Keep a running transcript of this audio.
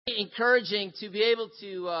Encouraging to be able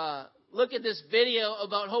to look at this video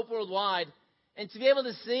about Hope Worldwide and to be able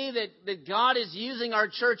to see that God is using our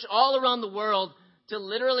church all around the world to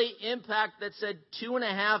literally impact, that said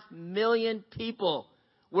 2.5 million people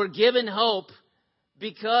were given hope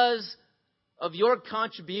because of your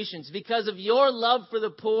contributions, because of your love for the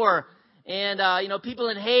poor. And, people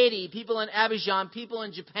in Haiti, people in Abidjan, people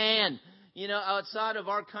in Japan, outside of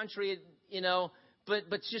our country,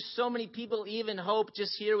 but just so many people, even hope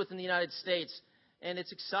just here within the United States. And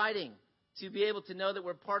it's exciting to be able to know that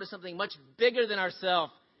we're part of something much bigger than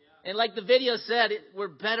ourselves. Yeah. And like the video said, we're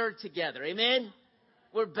better together. Amen?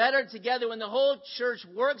 We're better together when the whole church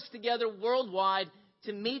works together worldwide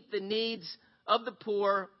to meet the needs of the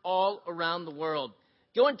poor all around the world.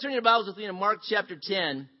 Go and turn your Bibles with me to Mark chapter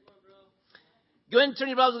 10. Go ahead and turn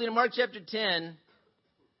your Bibles with me to Mark chapter 10.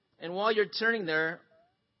 And while you're turning there,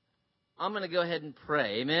 I'm going to go ahead and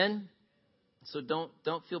pray. Amen? So don't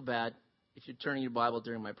feel bad if you're turning your Bible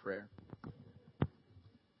during my prayer. I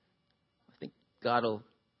think God will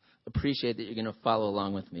appreciate that you're going to follow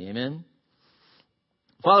along with me. Amen?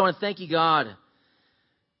 Father, I want to thank you, God,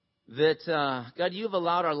 that, God, you have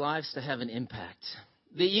allowed our lives to have an impact.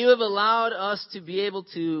 That you have allowed us to be able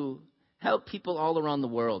to help people all around the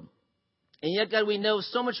world. And yet, God, we know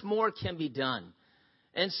so much more can be done.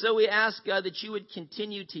 And so we ask, God, that you would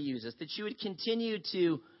continue to use us, that you would continue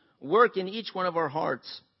to work in each one of our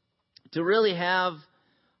hearts to really have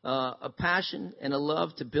a passion and a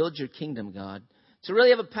love to build your kingdom, God. To really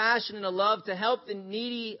have a passion and a love to help the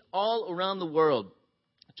needy all around the world.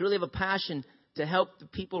 To really have a passion to help the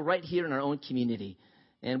people right here in our own community.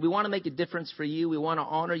 And we want to make a difference for you. We want to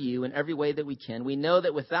honor you in every way that we can. We know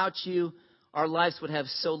that without you, our lives would have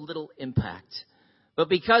so little impact. But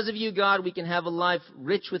because of you, God, we can have a life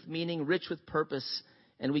rich with meaning, rich with purpose,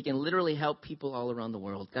 and we can literally help people all around the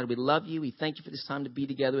world. God, we love you. We thank you for this time to be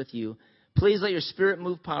together with you. Please let your Spirit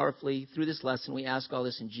move powerfully through this lesson. We ask all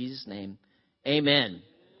this in Jesus' name. Amen.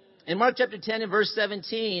 In Mark chapter 10 and verse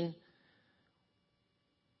 17,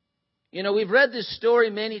 we've read this story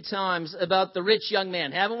many times about the rich young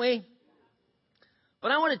man, haven't we?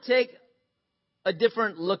 But I want to take a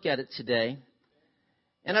different look at it today.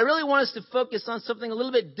 And I really want us to focus on something a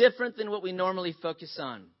little bit different than what we normally focus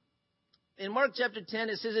on. In Mark chapter 10,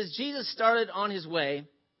 it says, as Jesus started on his way,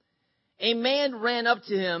 a man ran up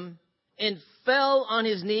to him and fell on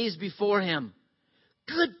his knees before him.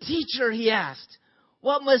 Good teacher, he asked,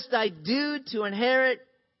 what must I do to inherit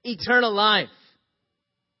eternal life?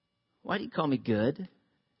 Why do you call me good?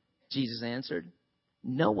 Jesus answered,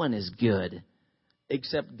 no one is good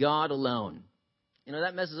except God alone.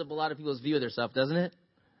 That messes up a lot of people's view of their stuff, doesn't it?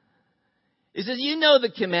 He says, you know the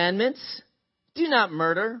commandments. Do not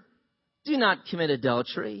murder. Do not commit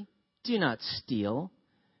adultery. Do not steal.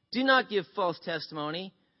 Do not give false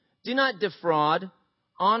testimony. Do not defraud.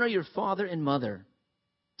 Honor your father and mother.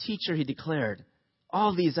 Teacher, he declared,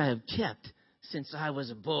 all these I have kept since I was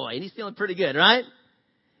a boy. And he's feeling pretty good, right?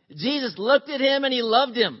 Jesus looked at him and he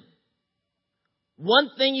loved him.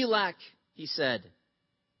 One thing you lack, he said.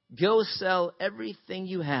 Go sell everything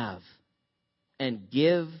you have and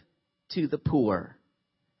give to the poor,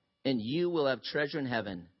 and you will have treasure in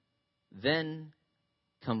heaven. Then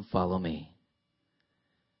come follow me.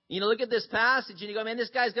 Look at this passage and you go, man, this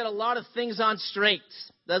guy's got a lot of things on straight,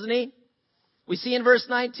 doesn't he? We see in verse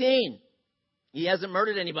 19, he hasn't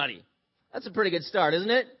murdered anybody. That's a pretty good start,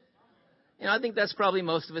 isn't it? I think that's probably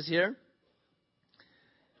most of us here.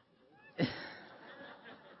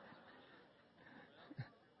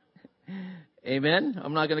 Amen.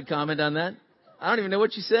 I'm not going to comment on that. I don't even know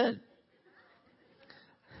what you said.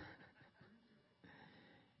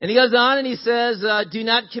 And he goes on and he says, do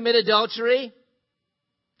not commit adultery.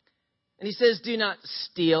 And he says, do not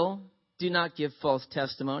steal. Do not give false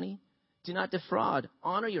testimony. Do not defraud.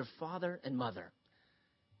 Honor your father and mother.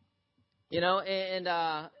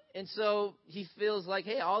 And so he feels like,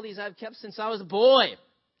 hey, all these I've kept since I was a boy.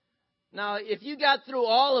 Now, if you got through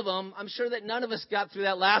all of them, I'm sure that none of us got through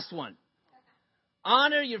that last one.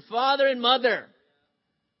 Honor your father and mother.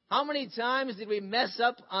 How many times did we mess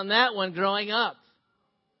up on that one growing up?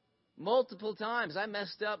 Multiple times. I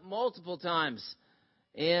messed up multiple times.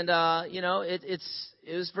 And, it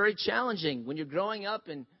was very challenging when you're growing up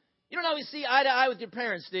and you don't always see eye to eye with your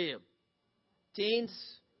parents, do you? Teens?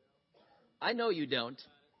 I know you don't.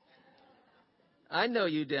 I know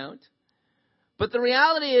you don't. But the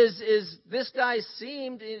reality is this guy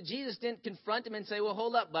Jesus didn't confront him and say, well,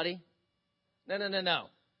 hold up, buddy. No.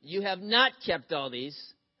 You have not kept all these.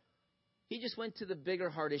 He just went to the bigger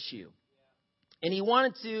heart issue. And he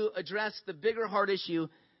wanted to address the bigger heart issue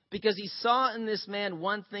because he saw in this man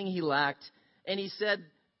one thing he lacked. And he said,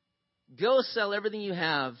 Go sell everything you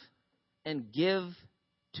have and give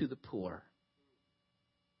to the poor.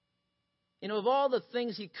 You know, of all the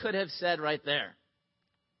things he could have said right there,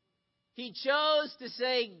 he chose to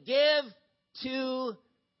say, give to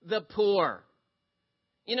the poor.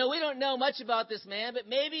 You know, we don't know much about this man, but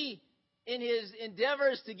maybe in his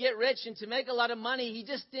endeavors to get rich and to make a lot of money, he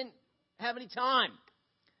just didn't have any time.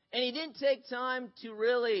 And he didn't take time to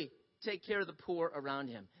really take care of the poor around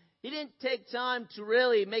him. He didn't take time to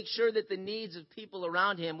really make sure that the needs of people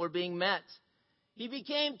around him were being met. He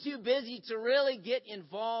became too busy to really get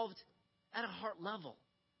involved at a heart level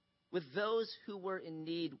with those who were in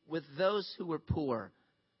need, with those who were poor.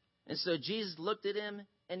 And so Jesus looked at him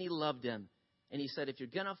and he loved him. And he said, if you're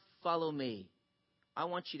going to follow me, I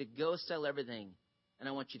want you to go sell everything and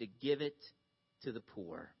I want you to give it to the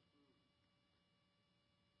poor.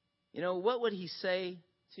 You know, what would he say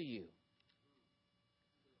to you?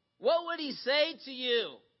 What would he say to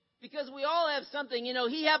you? Because we all have something. You know,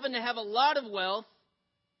 he happened to have a lot of wealth.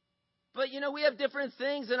 But, you know, we have different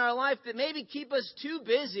things in our life that maybe keep us too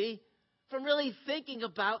busy from really thinking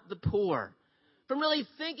about the poor, from really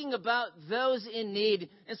thinking about those in need.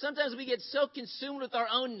 And sometimes we get so consumed with our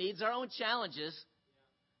own needs, our own challenges,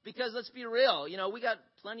 because let's be real, you know, we got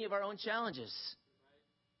plenty of our own challenges.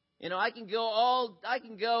 You know, I can go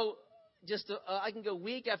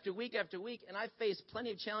week after week after week, and I face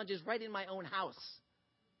plenty of challenges right in my own house.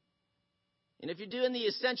 And if you're doing the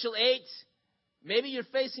Essential 8, maybe you're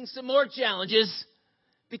facing some more challenges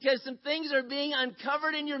because some things are being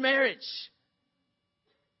uncovered in your marriage.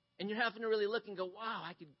 And you're having to really look and go, wow,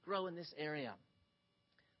 I could grow in this area.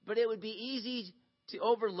 But it would be easy to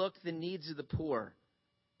overlook the needs of the poor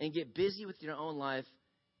and get busy with your own life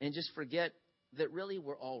and just forget that really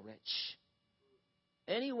we're all rich.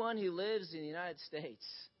 Anyone who lives in the United States,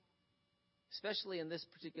 especially in this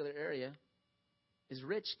particular area, is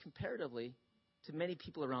rich comparatively to many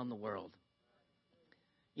people around the world.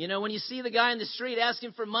 You know, when you see the guy in the street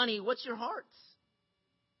asking for money, what's your heart?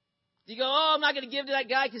 Do you go, oh, I'm not going to give to that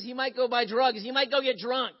guy because he might go buy drugs. He might go get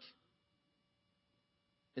drunk.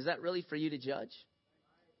 Is that really for you to judge?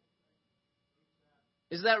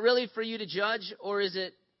 Is that really for you to judge? Or is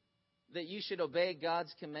it that you should obey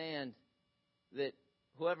God's command that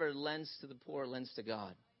whoever lends to the poor lends to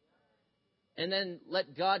God? And then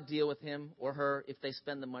let God deal with him or her if they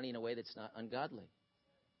spend the money in a way that's not ungodly.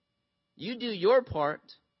 You do your part.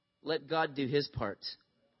 Let God do his part.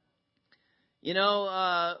 You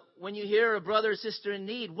know, when you hear a brother or sister in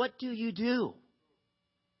need, what do you do?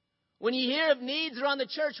 When you hear of needs around the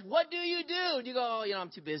church, what do you do? Do you go, oh, you know,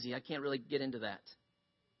 I'm too busy. I can't really get into that.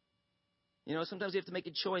 You know, sometimes you have to make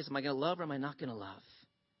a choice. Am I going to love or am I not going to love?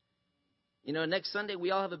 You know, next Sunday,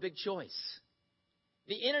 we all have a big choice.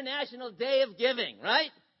 The International Day of Giving, right?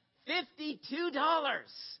 $52.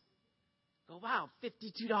 Go, wow,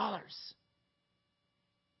 $52.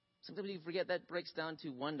 Sometimes you forget that breaks down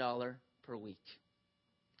to $1 per week,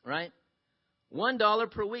 right?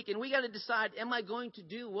 $1 per week. And we got to decide, am I going to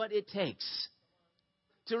do what it takes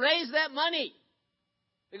to raise that money?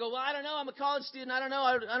 They go, well, I don't know. I'm a college student. I don't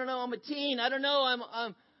know. I'm a teen. I don't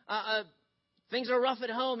know. Things are rough at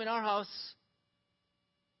home in our house.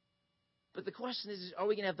 But the question is, are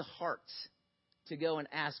we going to have the heart to go and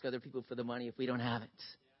ask other people for the money if we don't have it?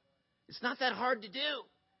 It's not that hard to do.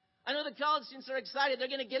 I know the college students are excited. They're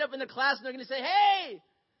going to get up in their class and they're going to say, hey,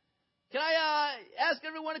 can I ask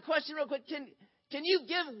everyone a question real quick? Can you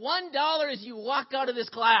give $1 as you walk out of this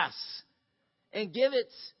class and give it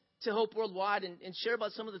to Hope Worldwide and share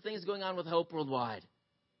about some of the things going on with Hope Worldwide?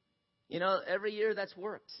 You know, every year that's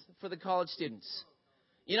worked for the college students.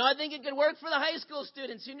 You know, I think it could work for the high school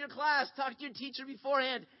students in your class. Talk to your teacher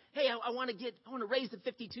beforehand. Hey, I want to raise the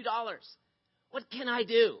 $52. What can I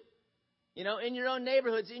do? You know, in your own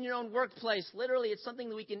neighborhoods, in your own workplace. Literally, it's something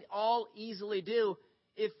that we can all easily do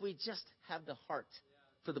if we just have the heart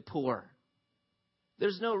for the poor.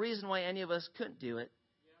 There's no reason why any of us couldn't do it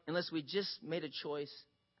unless we just made a choice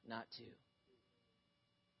not to.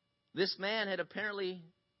 This man had apparently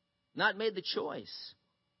not made the choice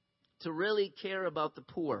to really care about the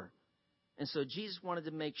poor. And so Jesus wanted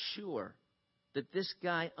to make sure that this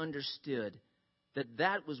guy understood that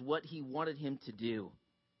that was what he wanted him to do,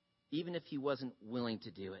 even if he wasn't willing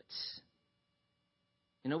to do it.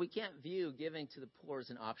 You know, we can't view giving to the poor as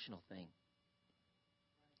an optional thing.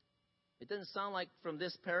 It doesn't sound like from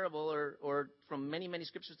this parable or from many, many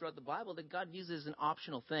scriptures throughout the Bible that God views it as an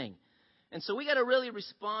optional thing. And so we got to really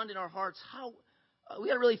respond in our hearts. We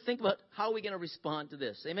got to really think about how we're going to respond to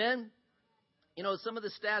this. Amen? You know, some of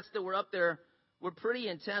the stats that were up there were pretty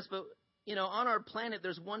intense. But, you know, on our planet,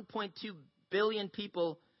 there's 1.2 billion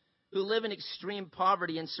people who live in extreme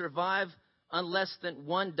poverty and survive on less than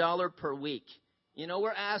 $1 per week.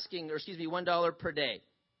 We're asking, $1 per day.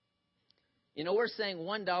 We're saying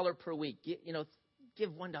 $1 per week. Give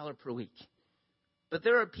 $1 per week. But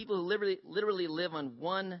there are people who literally live on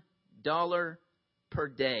 $1 per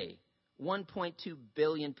day. 1.2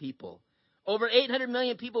 billion people. Over 800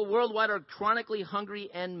 million people worldwide are chronically hungry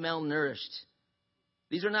and malnourished.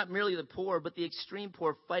 These are not merely the poor, but the extreme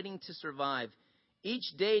poor fighting to survive. Each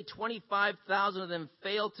day, 25,000 of them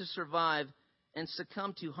fail to survive and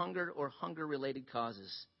succumb to hunger or hunger-related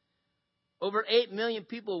causes. Over 8 million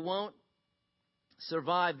people won't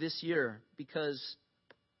survive this year because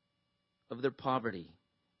of their poverty.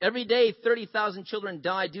 Every day, 30,000 children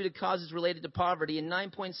die due to causes related to poverty, and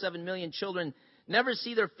 9.7 million children never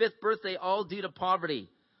see their 5th birthday, all due to poverty.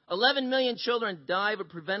 11 million children die of a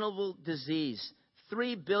preventable disease.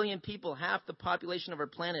 3 billion people, half the population of our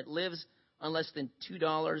planet, lives on less than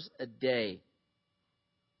 $2 a day.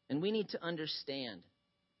 And we need to understand,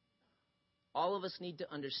 all of us need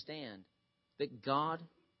to understand that God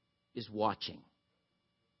is watching.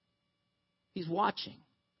 He's watching.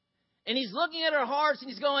 And He's looking at our hearts and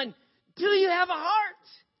He's going, do you have a heart?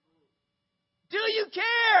 Do you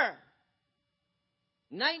care?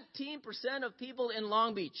 19% of people in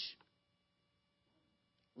Long Beach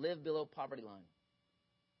live below poverty line.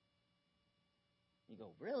 You go,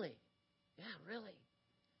 really? Yeah, really.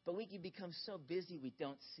 But we can become so busy we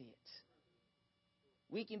don't see it.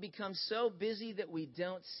 We can become so busy that we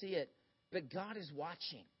don't see it. But God is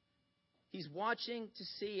watching. He's watching to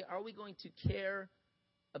see, are we going to care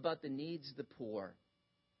about the needs of the poor?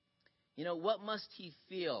 What must He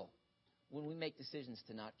feel when we make decisions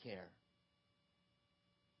to not care?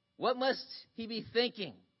 What must He be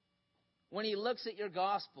thinking when He looks at your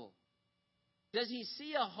gospel? Does He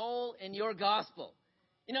see a hole in your gospel?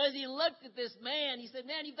 As He looked at this man, He said,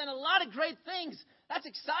 man, you've done a lot of great things. That's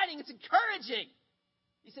exciting. It's encouraging.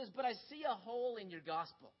 He says, but I see a hole in your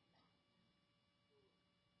gospel.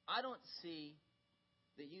 I don't see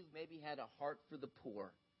that you've maybe had a heart for the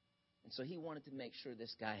poor. And so He wanted to make sure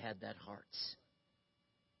this guy had that heart.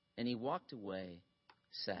 And he walked away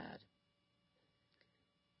sad.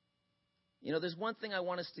 There's one thing I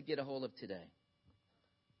want us to get a hold of today.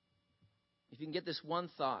 If you can get this one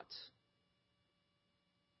thought,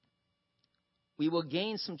 we will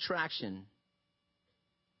gain some traction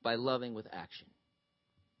by loving with action.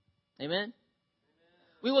 Amen?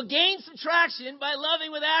 We will gain some traction by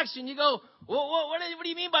loving with action. You go, well, what do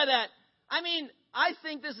you mean by that? I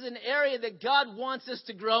think this is an area that God wants us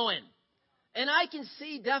to grow in. And I can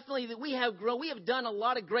see definitely that we have grown. We have done a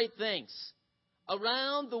lot of great things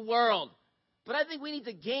around the world. But I think we need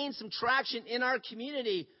to gain some traction in our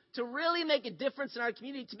community to really make a difference in our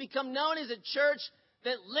community, to become known as a church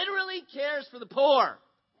that literally cares for the poor.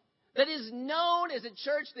 That is known as a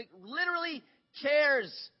church that literally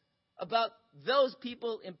cares about those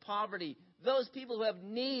people in poverty, those people who have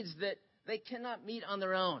needs that they cannot meet on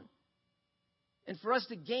their own. And for us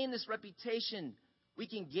to gain this reputation, we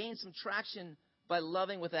can gain some traction by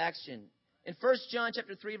loving with action. In 1 John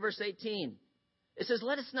chapter 3, verse 18, it says,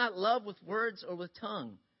 let us not love with words or with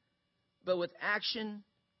tongue, but with action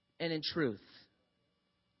and in truth.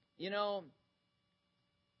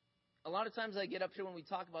 A lot of times I get up here when we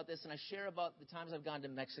talk about this, and I share about the times I've gone to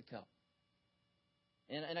Mexico.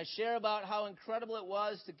 And I share about how incredible it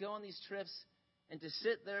was to go on these trips and to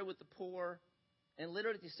sit there with the poor and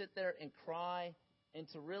literally to sit there and cry and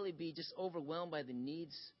to really be just overwhelmed by the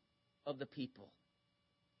needs of the people.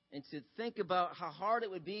 And to think about how hard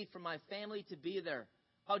it would be for my family to be there,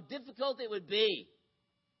 how difficult it would be.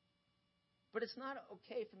 But it's not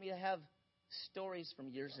okay for me to have stories from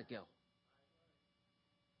years ago.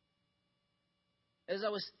 As I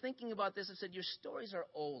was thinking about this, I said, your stories are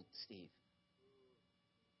old, Steve.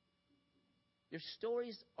 Your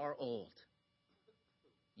stories are old.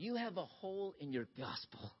 You have a hole in your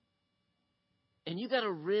gospel. And you got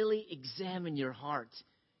to really examine your heart.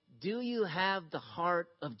 Do you have the heart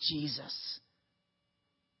of Jesus?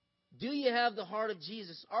 Do you have the heart of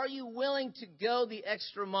Jesus? Are you willing to go the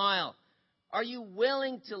extra mile? Are you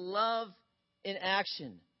willing to love in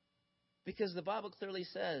action? Because the Bible clearly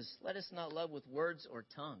says, let us not love with words or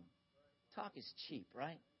tongue. Talk is cheap,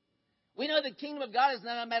 right? We know the kingdom of God is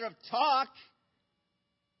not a matter of talk,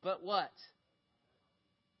 but what?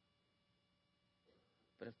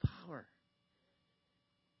 But of power.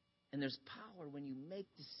 And there's power when you make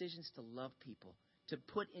decisions to love people, to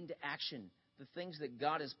put into action the things that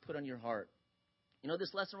God has put on your heart.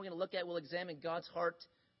 This lesson we're going to look at will examine God's heart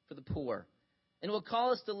for the poor. And it will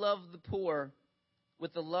call us to love the poor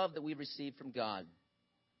with the love that we've received from God.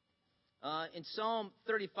 in Psalm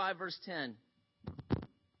 35, verse 10.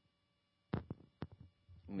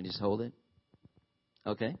 Let me just hold it.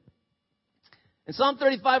 Okay. In Psalm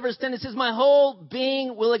 35, verse 10, it says, "My whole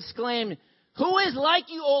being will exclaim, who is like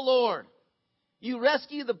you, O Lord? You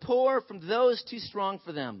rescue the poor from those too strong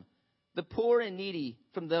for them, the poor and needy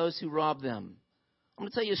from those who rob them." I'm going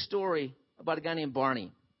to tell you a story about a guy named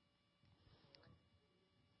Barney.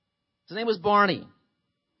 His name was Barney.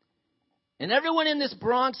 And everyone in this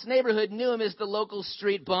Bronx neighborhood knew him as the local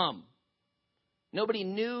street bum. Nobody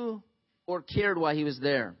knew or cared why he was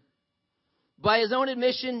there. By his own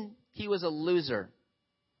admission, he was a loser.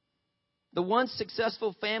 The once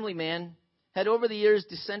successful family man had over the years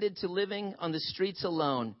descended to living on the streets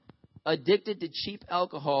alone, addicted to cheap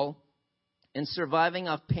alcohol and surviving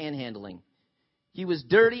off panhandling. He was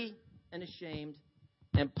dirty and ashamed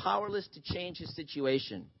and powerless to change his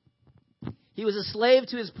situation. He was a slave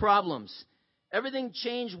to his problems. Everything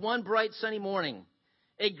changed one bright sunny morning.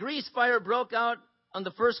 A grease fire broke out on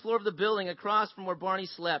the first floor of the building across from where Barney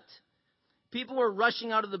slept. People were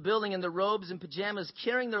rushing out of the building in their robes and pajamas,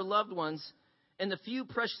 carrying their loved ones and the few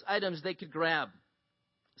precious items they could grab.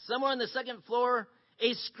 Somewhere on the second floor,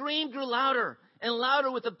 a scream grew louder and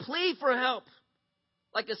louder with a plea for help.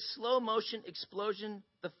 Like a slow-motion explosion,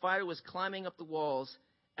 the fire was climbing up the walls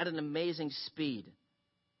at an amazing speed.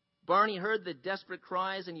 Barney heard the desperate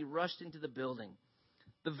cries, and he rushed into the building,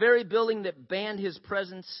 the very building that banned his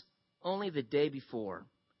presence only the day before.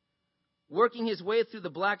 Working his way through the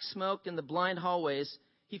black smoke and the blind hallways,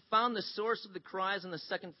 he found the source of the cries on the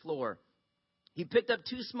second floor. He picked up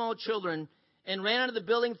two small children and ran out of the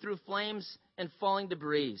building through flames and falling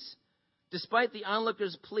debris. Despite the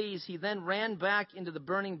onlookers' pleas, he then ran back into the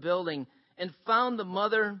burning building and found the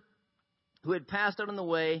mother who had passed out on the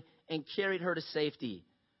way and carried her to safety.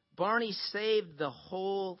 Barney saved the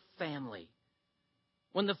whole family.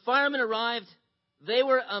 When the firemen arrived, they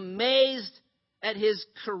were amazed at his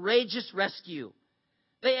courageous rescue.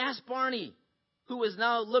 They asked Barney, who was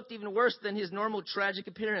now looked even worse than his normal tragic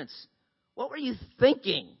appearance, "What were you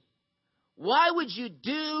thinking? Why would you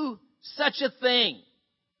do such a thing?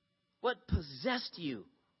 What possessed you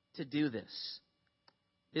to do this?"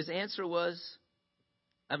 His answer was,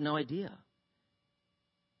 "I have no idea."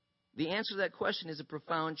 The answer to that question is a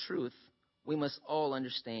profound truth we must all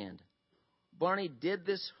understand. Barney did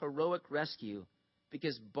this heroic rescue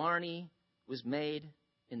because Barney was made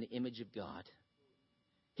in the image of God.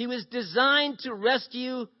 He was designed to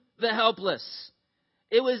rescue the helpless.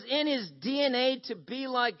 It was in his DNA to be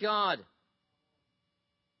like God.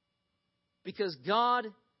 Because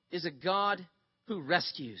God is a God who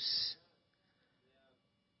rescues.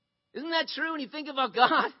 Isn't that true when you think about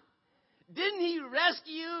God? Didn't he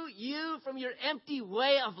rescue you from your empty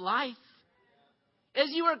way of life? As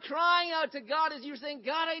you were crying out to God, as you were saying,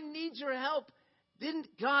 "God, I need your help,"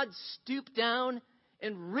 didn't God stoop down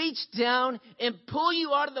and reach down and pull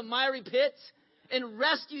you out of the miry pit and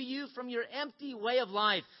rescue you from your empty way of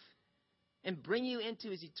life and bring you into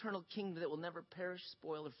his eternal kingdom that will never perish,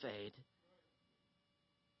 spoil, or fade?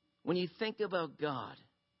 When you think about God,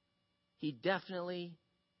 he definitely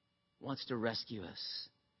wants to rescue us.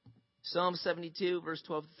 Psalm 72, verse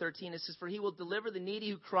 12 to 13, it says, "For he will deliver the needy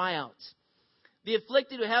who cry out, the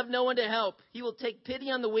afflicted who have no one to help. He will take pity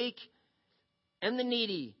on the weak and the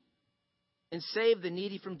needy and save the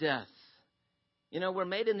needy from death." You know, we're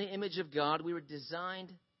made in the image of God. We were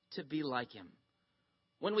designed to be like him.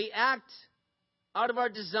 When we act out of our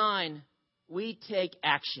design, we take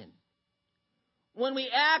action. When we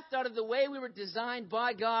act out of the way we were designed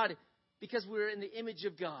by God because we're in the image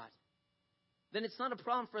of God, then it's not a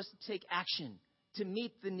problem for us to take action to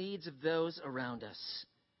meet the needs of those around us.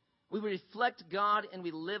 We reflect God and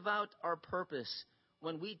we live out our purpose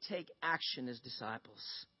when we take action as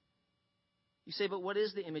disciples. You say, but what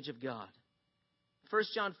is the image of God? 1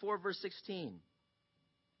 John 4, verse 16.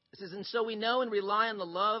 It says, "And so we know and rely on the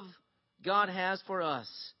love God has for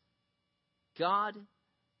us. God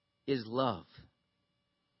is love.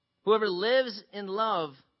 Whoever lives in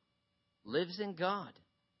love lives in God,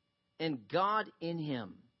 and God in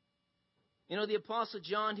him." You know, the Apostle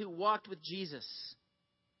John, who walked with Jesus,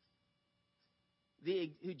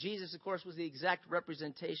 who Jesus, of course, was the exact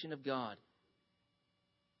representation of God,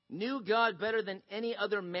 knew God better than any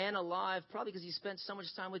other man alive, probably because he spent so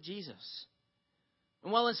much time with Jesus.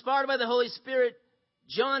 And while inspired by the Holy Spirit,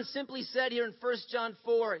 John simply said here in 1 John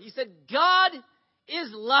 4, he said, "God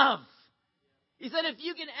is love." He said, if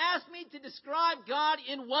you can ask me to describe God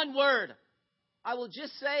in one word, I will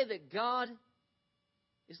just say that God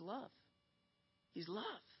is love. He's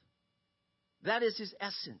love. That is his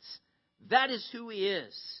essence. That is who he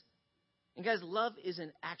is. And guys, love is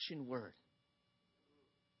an action word.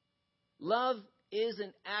 Love is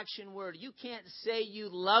an action word. You can't say you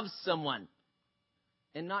love someone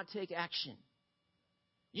and not take action.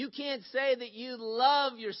 You can't say that you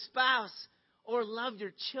love your spouse or love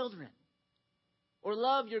your children or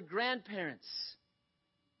love your grandparents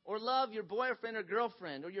or love your boyfriend or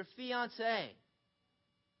girlfriend or your fiance.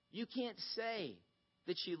 You can't say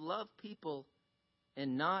that you love people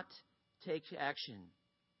and not take action.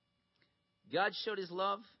 God showed his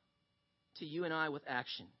love to you and I with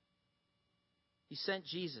action. He sent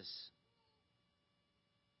Jesus.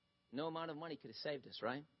 No amount of money could have saved us,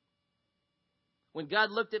 right? When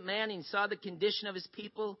God looked at man and saw the condition of his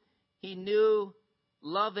people, he knew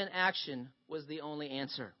love and action was the only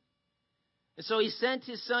answer. And so he sent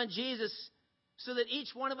his son Jesus so that each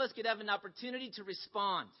one of us could have an opportunity to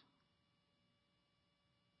respond.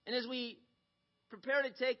 And as we prepare to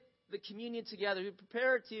take the communion together, we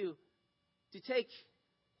prepare to take,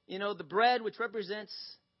 the bread which represents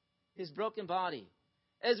his broken body.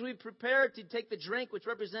 As we prepare to take the drink which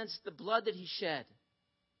represents the blood that he shed,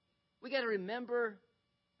 we got to remember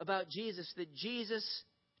about Jesus, that Jesus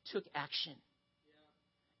took action.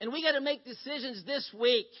 And we got to make decisions this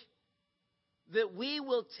week that we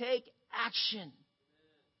will take action.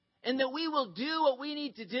 And that we will do what we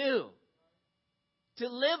need to do to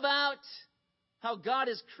live out how God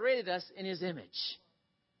has created us in his image.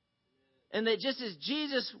 And that just as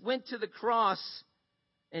Jesus went to the cross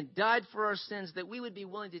and died for our sins, that we would be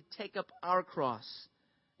willing to take up our cross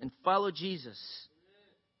and follow Jesus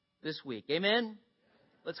this week. Amen?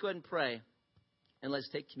 Let's go ahead and pray, and let's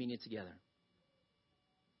take communion together.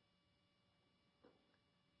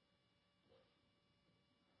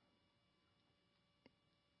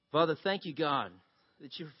 Father, thank you, God,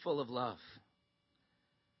 that you're full of love.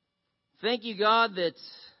 Thank you, God, that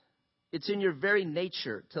it's in your very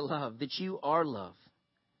nature to love, that you are love.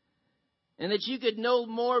 And that you could no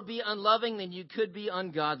more be unloving than you could be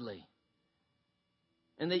ungodly.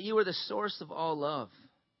 And that you are the source of all love.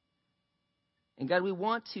 And God, we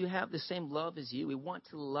want to have the same love as you. We want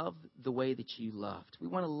to love the way that you loved. We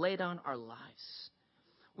want to lay down our lives.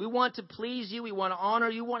 We want to please you. We want to honor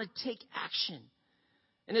you. We want to take action.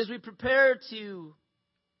 And as we prepare to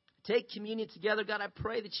take communion together, God, I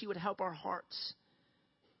pray that you would help our hearts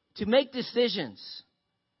to make decisions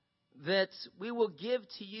that we will give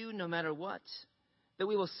to you no matter what, that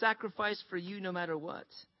we will sacrifice for you no matter what,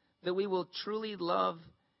 that we will truly love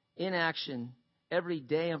in action every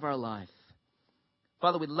day of our life.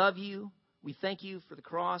 Father, we love you. We thank you for the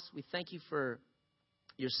cross. We thank you for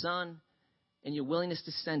your son and your willingness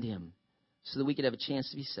to send him so that we could have a chance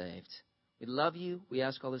to be saved. We love you. We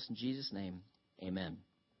ask all this in Jesus' name. Amen.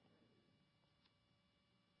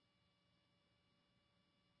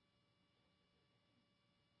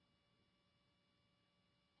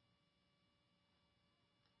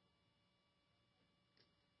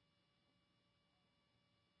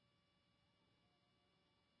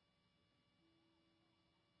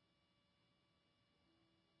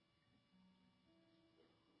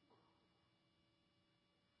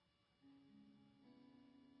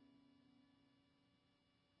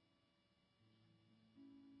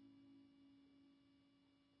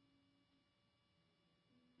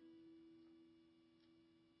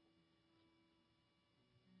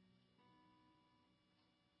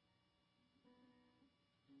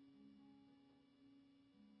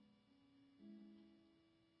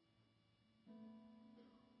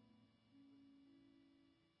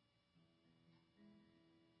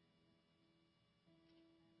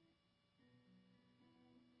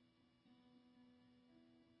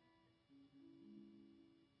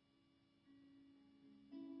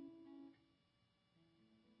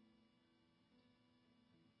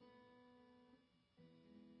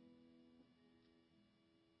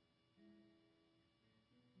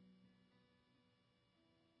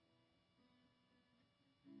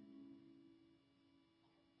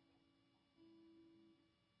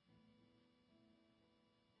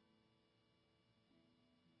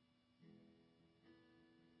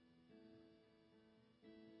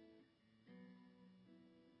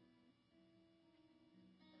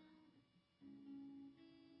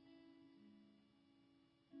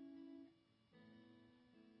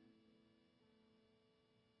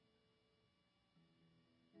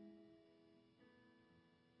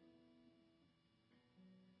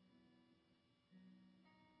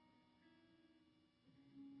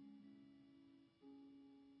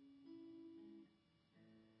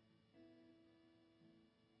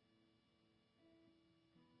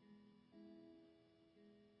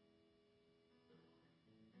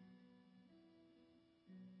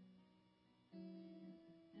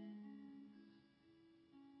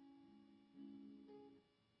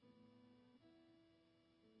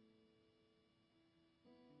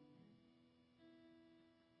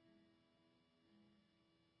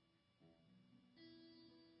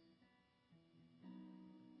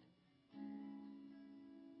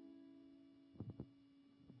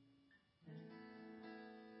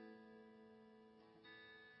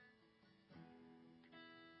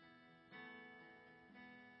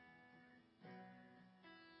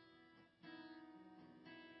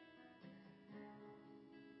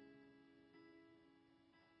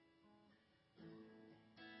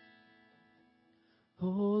 Oh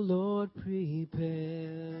Lord,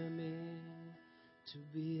 prepare me to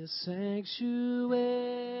be a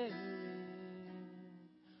sanctuary,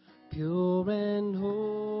 pure and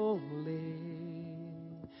holy,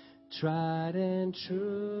 tried and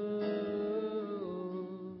true.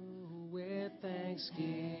 With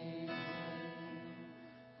thanksgiving,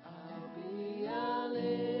 I'll be a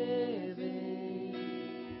living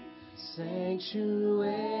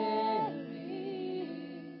sanctuary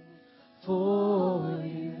for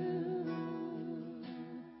you.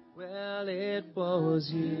 Well, it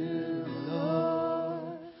was you,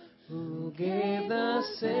 Lord, who gave the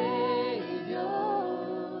Savior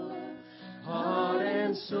heart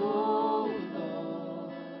and soul,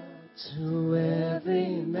 Lord, to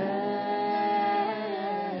every man.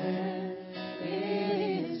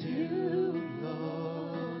 It is you,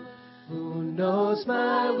 Lord, who knows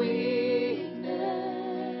my weakness.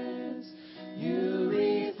 You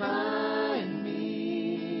refine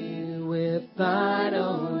me with thine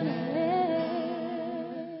own hand.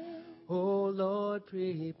 Oh Lord,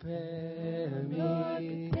 prepare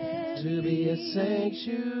me to be a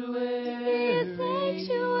sanctuary,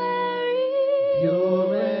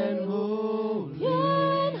 pure and holy,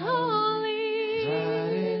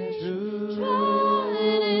 tried and true.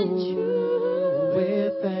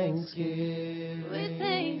 With thanksgiving,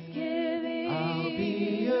 I'll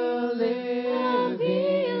be a living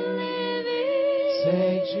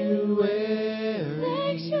sanctuary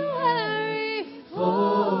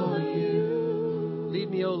for you. Lead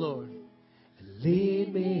me, O Lord.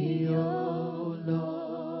 Lead me, O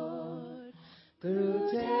Lord, through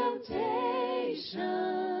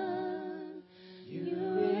temptation. You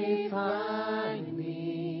refine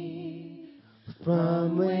me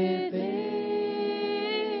from within.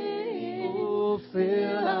 Oh,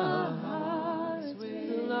 fill our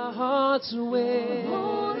hearts with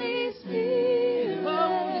Holy Spirit,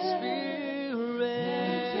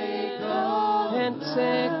 and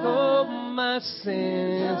take all my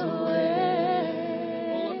sins away.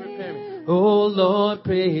 Oh Lord,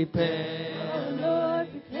 prepare me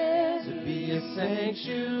to be a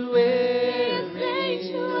sanctuary,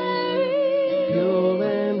 pure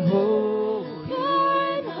and holy,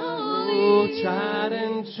 oh, tried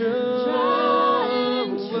and true.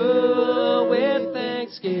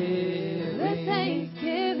 With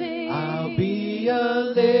thanksgiving, I'll be a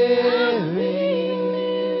living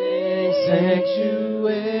sanctuary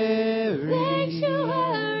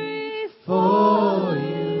for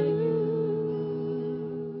you.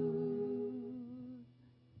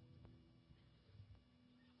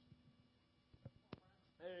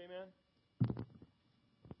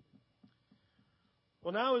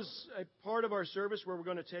 Well, now is a part of our service where we're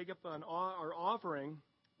going to take up our offering,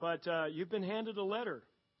 but you've been handed a letter.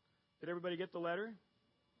 Did everybody get the letter?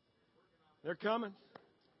 They're coming.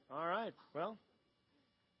 All right. Well,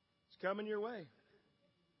 it's coming your way.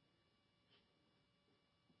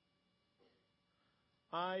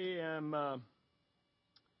 I am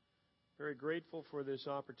very grateful for this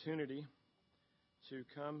opportunity to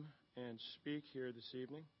come and speak here this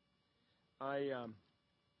evening. I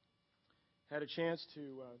had a chance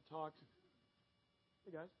to talk.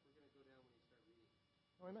 Hey, guys.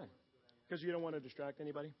 Oh, amen. Because you don't want to distract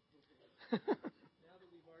anybody? Now that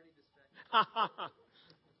we've already distracted.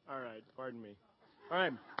 All right. Pardon me. All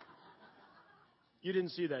right. You didn't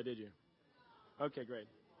see that, did you? Okay, great.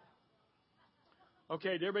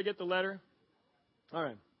 Okay, did everybody get the letter? All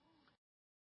right.